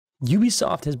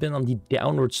Ubisoft has been on the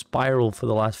downward spiral for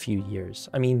the last few years.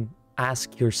 I mean,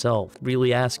 ask yourself,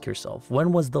 really ask yourself,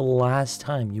 when was the last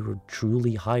time you were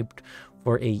truly hyped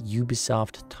for a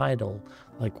Ubisoft title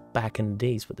like back in the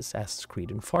days with Assassin's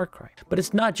Creed and Far Cry? But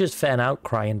it's not just fan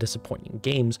outcry and disappointing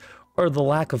games, or the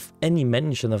lack of any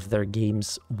mention of their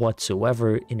games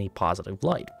whatsoever in a positive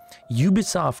light.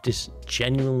 Ubisoft is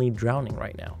genuinely drowning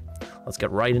right now. Let's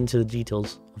get right into the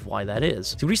details of why that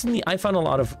is. So recently, I found a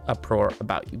lot of uproar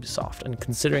about Ubisoft, and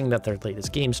considering that their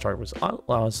latest game, Star Wars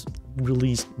Outlaws,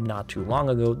 released not too long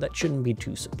ago, that shouldn't be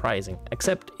too surprising,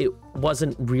 except it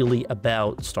wasn't really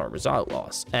about Star Wars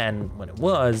Outlaws, and when it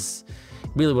was,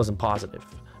 it really wasn't positive.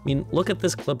 I mean, look at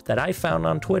this clip that I found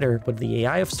on Twitter, where the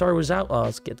AI of Star Wars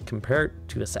Outlaws get compared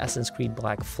to Assassin's Creed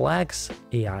Black Flag's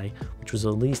AI, which was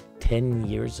at least 10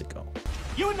 years ago.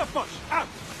 You in the bush! Out!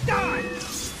 Die!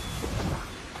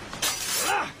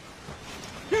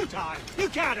 You die! You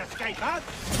can't escape us!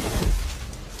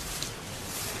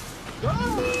 I'll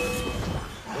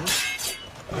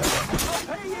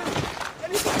pay you!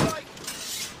 Anything like...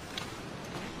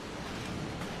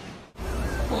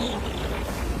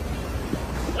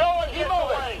 No one get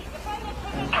away! Finding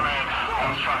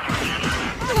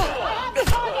the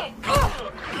target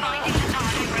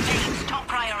remains top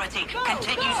priority.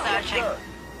 Continue searching.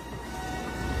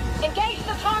 Engage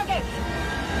the target!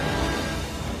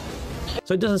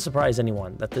 So it doesn't surprise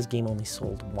anyone that this game only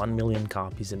sold 1 million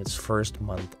copies in its first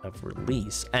month of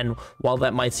release. And while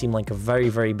that might seem like a very,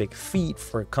 very big feat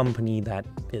for a company that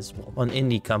is, well, an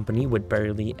indie company with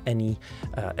barely any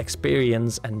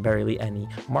experience and barely any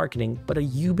marketing, but a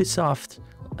Ubisoft,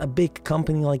 a big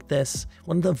company like this,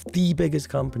 one of the biggest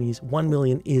companies, 1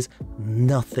 million is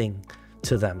nothing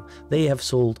to them. They have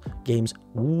sold games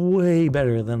way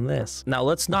better than this. Now,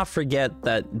 let's not forget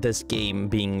that this game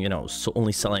being,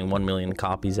 only selling 1 million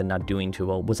copies and not doing too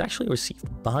well was actually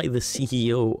received by the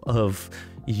CEO of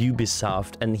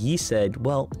Ubisoft, and he said,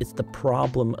 well, it's the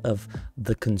problem of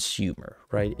the consumer,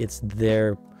 right? It's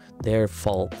their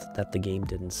fault that the game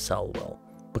didn't sell well.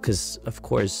 Because, of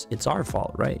course, it's our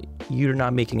fault, right? You're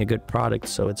not making a good product,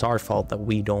 so it's our fault that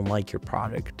we don't like your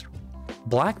product.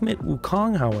 Black Myth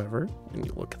Wukong, however, when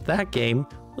you look at that game,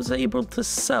 was able to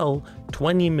sell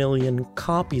 20 million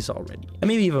copies already, and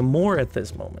maybe even more at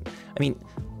this moment. I mean,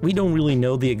 we don't really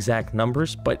know the exact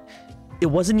numbers, but it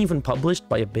wasn't even published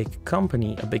by a big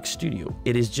company, a big studio.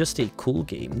 It is just a cool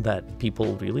game that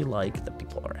people really like, that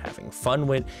people are having fun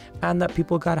with, and that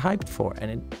people got hyped for,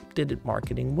 and it did it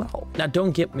marketing well. Now,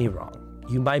 don't get me wrong.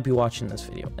 You might be watching this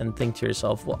video and think to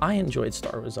yourself, well, I enjoyed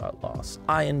Star Wars Outlaws.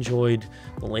 I enjoyed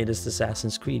the latest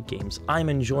Assassin's Creed games. I'm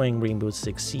enjoying Rainbow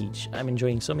Six Siege. I'm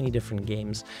enjoying so many different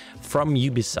games from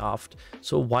Ubisoft.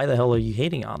 So why the hell are you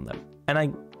hating on them? And I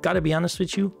gotta be honest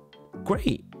with you,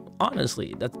 great.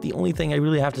 Honestly, that's the only thing I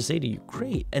really have to say to you.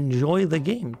 Great, enjoy the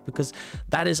game, because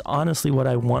that is honestly what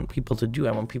I want people to do.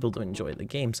 I want people to enjoy the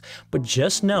games. But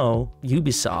just know,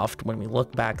 Ubisoft, when we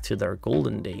look back to their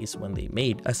golden days when they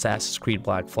made Assassin's Creed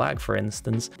Black Flag, for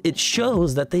instance, it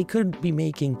shows that they could be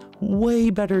making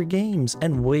way better games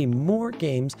and way more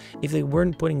games if they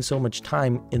weren't putting so much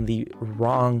time in the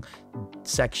wrong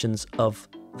sections of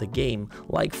the game,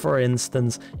 like for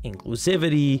instance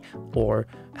inclusivity, or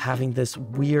having this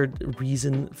weird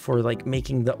reason for like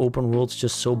making the open worlds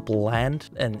just so bland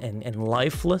and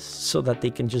lifeless, so that they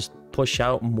can just push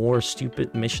out more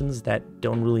stupid missions that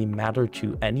don't really matter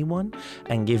to anyone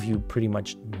and give you pretty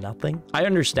much nothing. I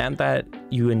understand that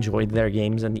you enjoyed their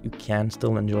games and you can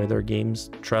still enjoy their games.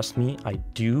 Trust me, I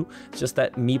do. It's just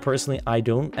that me personally, I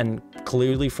don't. And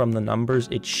clearly from the numbers,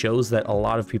 it shows that a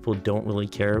lot of people don't really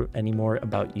care anymore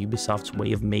about Ubisoft's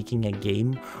way of making a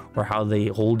game or how they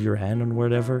hold your hand on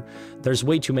whatever. There's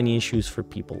way too many issues for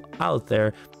people out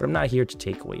there, but I'm not here to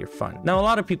take away your fun. Now, a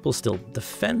lot of people still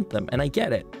defend them, and I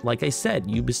get it. Like I said,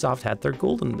 Ubisoft had their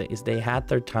golden days. They had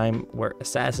their time where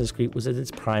Assassin's Creed was at its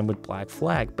prime with Black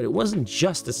Flag, but it wasn't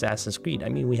just Assassin's Creed. I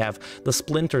mean, we have the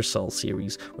Splinter Cell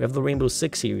series, we have the Rainbow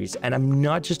Six series, and I'm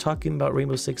not just talking about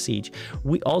Rainbow Six Siege.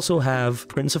 We also have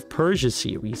Prince of Persia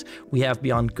series. We have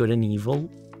Beyond Good and Evil,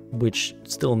 which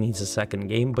still needs a second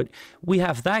game, but we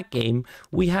have that game.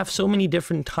 We have so many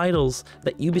different titles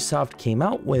that Ubisoft came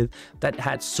out with that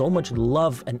had so much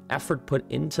love and effort put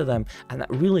into them, and that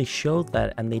really showed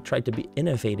that, and they tried to be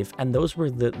innovative, and those were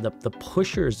the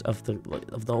pushers of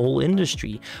the whole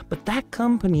industry. But that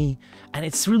company, and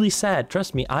it's really sad,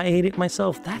 trust me, I hate it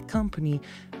myself, that company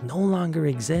no longer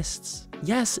exists.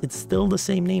 Yes, it's still the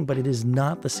same name, but it is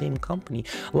not the same company.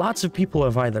 Lots of people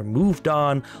have either moved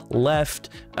on, left,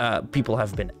 people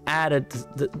have been added.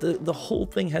 The whole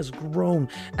thing has grown.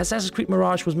 Assassin's Creed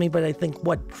Mirage was made by, I think,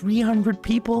 what, 300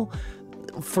 people?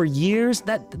 for years,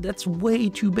 that's way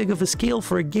too big of a scale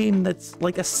for a game that's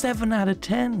like a 7 out of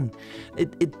 10.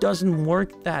 It doesn't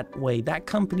work that way. That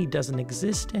company doesn't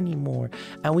exist anymore.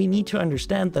 And we need to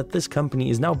understand that this company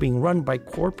is now being run by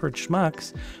corporate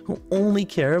schmucks who only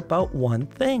care about one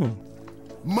thing: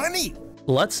 Money!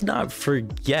 Let's not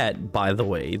forget, by the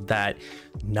way, that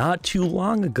not too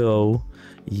long ago,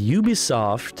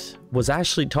 Ubisoft was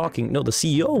actually talking, no, the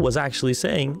CEO was actually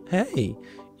saying, hey,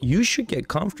 you should get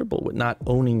comfortable with not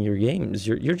owning your games.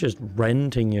 You're just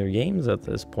renting your games at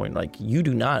this point. Like, you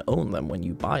do not own them when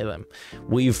you buy them.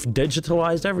 We've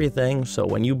digitalized everything, so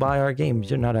when you buy our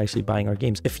games, you're not actually buying our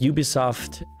games. If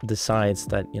Ubisoft decides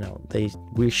that, you know,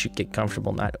 we should get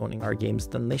comfortable not owning our games,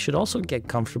 then they should also get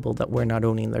comfortable that we're not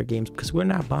owning their games because we're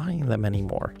not buying them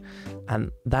anymore. And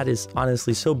that is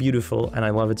honestly so beautiful, and I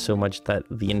love it so much that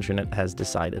the internet has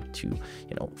decided to,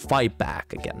 you know, fight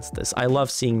back against this. I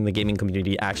love seeing the gaming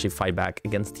community actually fight back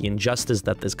against the injustice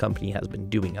that this company has been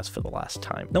doing us for the last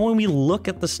time. Now, when we look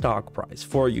at the stock price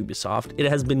for Ubisoft, it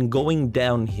has been going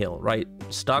downhill, right?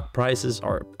 Stock prices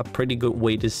are a pretty good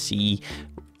way to see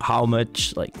how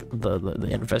much like the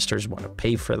investors want to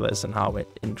pay for this and how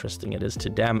interesting it is to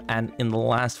them. And in the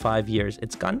last 5 years,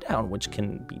 it's gone down, which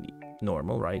can be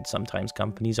normal, right? Sometimes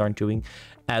companies aren't doing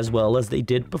as well as they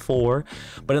did before,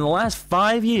 but in the last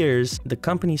 5 years, the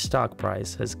company's stock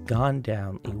price has gone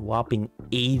down a whopping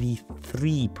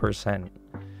 83%.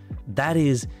 That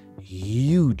is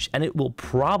huge, and it will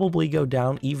probably go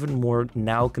down even more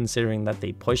now, considering that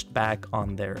they pushed back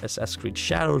on their Assassin's Creed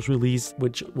Shadows release,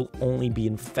 which will only be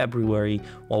in February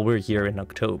while we're here in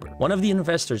October. One of the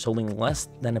investors holding less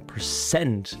than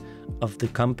 1% of the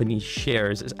company's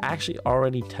shares is actually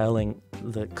already telling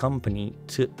the company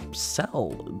to sell.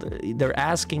 They're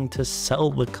asking to sell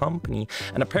the company,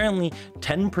 and apparently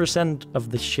 10%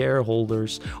 of the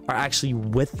shareholders are actually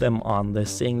with them on this,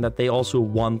 saying that they also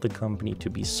want the company to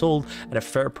be sold at a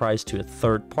fair price to a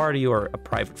third party or a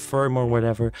private firm or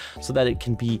whatever, so that it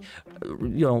can be,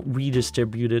 you know,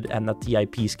 redistributed and that the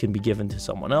IPs can be given to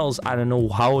someone else. I don't know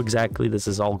how exactly this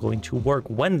is all going to work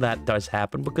when that does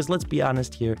happen, because let's be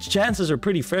honest here, chances are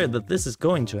pretty fair that this is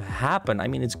going to happen. I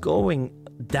mean, it's going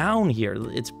down here.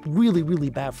 It's really,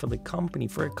 really bad for the company,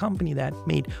 for a company that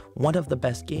made one of the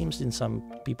best games in some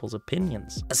people's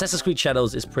opinions. Assassin's Creed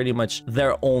Shadows is pretty much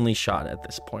their only shot at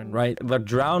this point, right? They're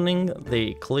drowning.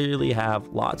 They clearly have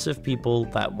lots of people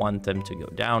that want them to go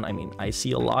down. I mean, I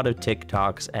see a lot of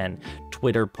TikToks and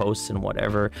Twitter posts and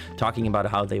whatever talking about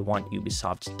how they want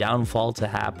Ubisoft's downfall to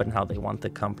happen, how they want the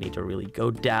company to really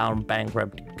go down,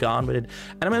 bankrupt, gone with it.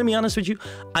 And I'm gonna be honest with you,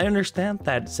 I understand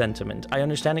that sentiment. I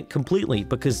understand it completely,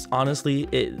 because honestly,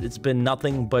 it's been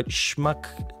nothing but schmuck,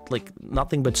 like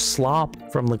nothing but slop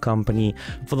from the company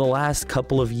for the last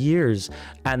couple of years,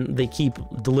 and they keep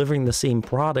delivering the same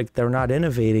product. They're not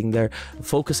innovating. They're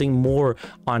focusing more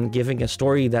on giving a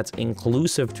story that's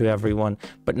inclusive to everyone,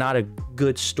 but not a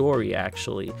good story,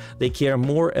 actually. They care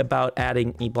more about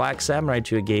adding a Black Samurai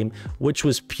to a game, which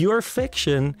was pure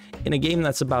fiction, in a game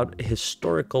that's about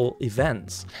historical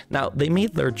events. Now, they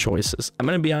made their choices. I'm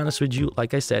gonna be honest with you,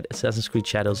 like I said, Assassin's Creed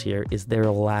Shadows here is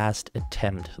their last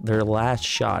attempt, their last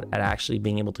shot at actually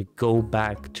being able to go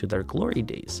back to their glory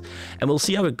days. And we'll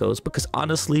see how it goes, because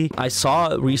honestly, I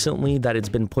saw recently that it's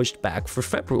been pushed back for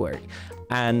February.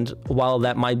 And while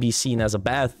that might be seen as a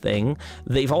bad thing,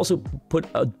 they've also put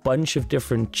a bunch of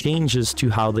different changes to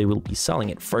how they will be selling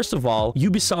it. First of all,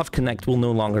 Ubisoft Connect will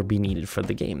no longer be needed for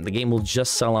the game. The game will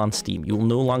just sell on Steam. You will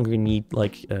no longer need,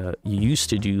 like you used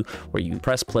to do, where you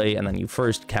press play and then you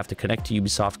first have to connect to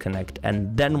Ubisoft Connect.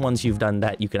 And then once you've done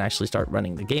that, you can actually start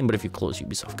running the game. But if you close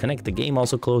Ubisoft Connect, the game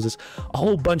also closes. A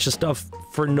whole bunch of stuff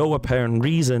for no apparent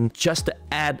reason, just to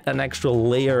add an extra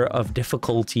layer of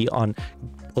difficulty on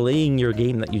playing your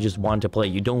game that you just want to play.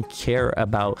 You don't care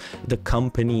about the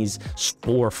company's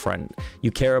storefront. You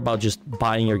care about just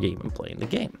buying your game and playing the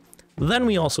game. Then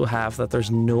we also have that there's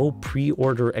no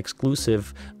pre-order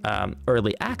exclusive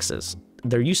early access.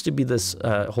 There used to be this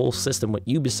whole system with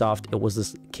Ubisoft. It was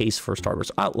this case for Star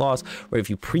Wars Outlaws, where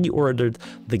if you pre-ordered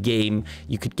the game,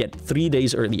 you could get 3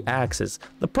 days early access.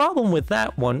 The problem with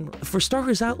that one, for Star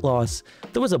Wars Outlaws,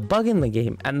 there was a bug in the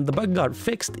game, and the bug got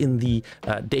fixed in the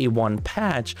day one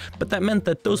patch, but that meant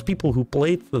that those people who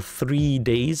played the 3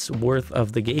 days worth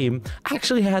of the game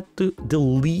actually had to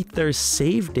delete their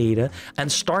save data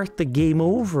and start the game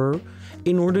over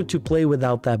in order to play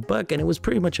without that bug. And it was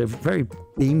pretty much a very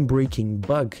game-breaking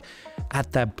bug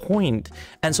at that point.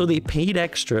 And so they paid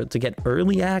extra to get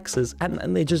early access,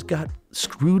 and they just got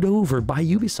screwed over by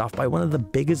Ubisoft, by one of the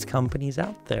biggest companies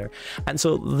out there. And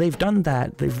so they've done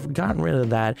that. They've gotten rid of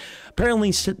that.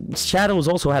 Apparently Shadows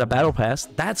also had a battle pass.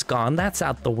 That's gone. That's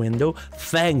out the window.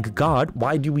 Thank God.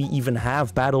 Why do we even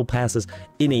have battle passes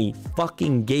in a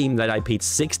fucking game that I paid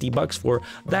 $60 for?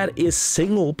 That is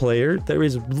single player. There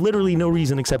is literally no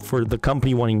reason except for the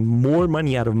company wanting more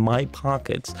money out of my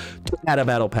pockets to add a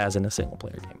battle pass in a single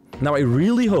player game. Now, I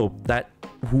really hope that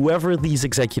whoever these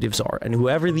executives are and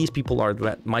whoever these people are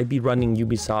that might be running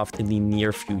Ubisoft in the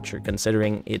near future,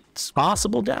 considering its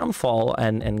possible downfall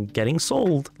and getting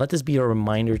sold, let this be a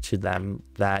reminder to them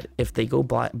that if they go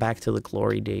back to the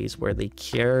glory days where they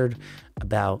cared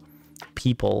about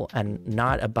people and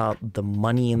not about the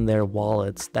money in their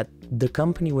wallets, that the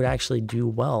company would actually do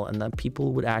well and that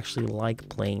people would actually like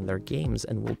playing their games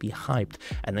and will be hyped.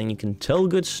 And then you can tell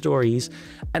good stories,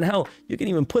 and hell, you can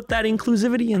even put that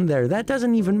inclusivity in there. That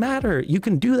doesn't even matter. You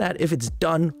can do that if it's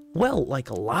done well, like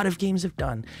a lot of games have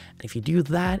done. And if you do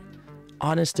that,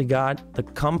 honest to God, the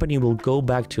company will go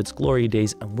back to its glory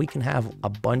days and we can have a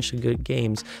bunch of good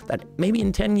games that maybe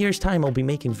in 10 years time I'll be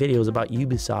making videos about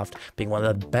Ubisoft being one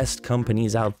of the best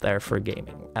companies out there for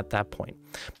gaming at that point.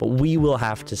 But we will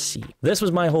have to see. This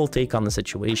was my whole take on the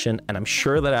situation, and I'm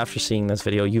sure that after seeing this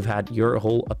video, you've had your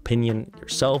whole opinion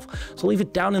yourself. So leave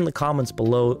it down in the comments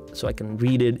below so I can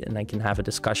read it and I can have a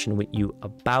discussion with you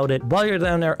about it. While you're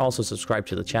down there, also subscribe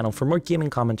to the channel for more gaming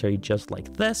commentary just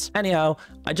like this. Anyhow,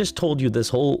 I just told you this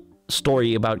whole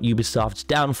story about Ubisoft's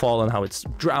downfall and how it's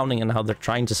drowning and how they're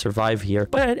trying to survive here.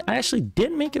 But I actually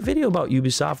did make a video about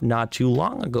Ubisoft not too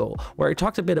long ago where I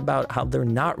talked a bit about how they're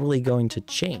not really going to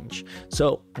change.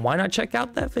 So why not check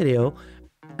out that video,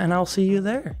 and I'll see you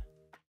there.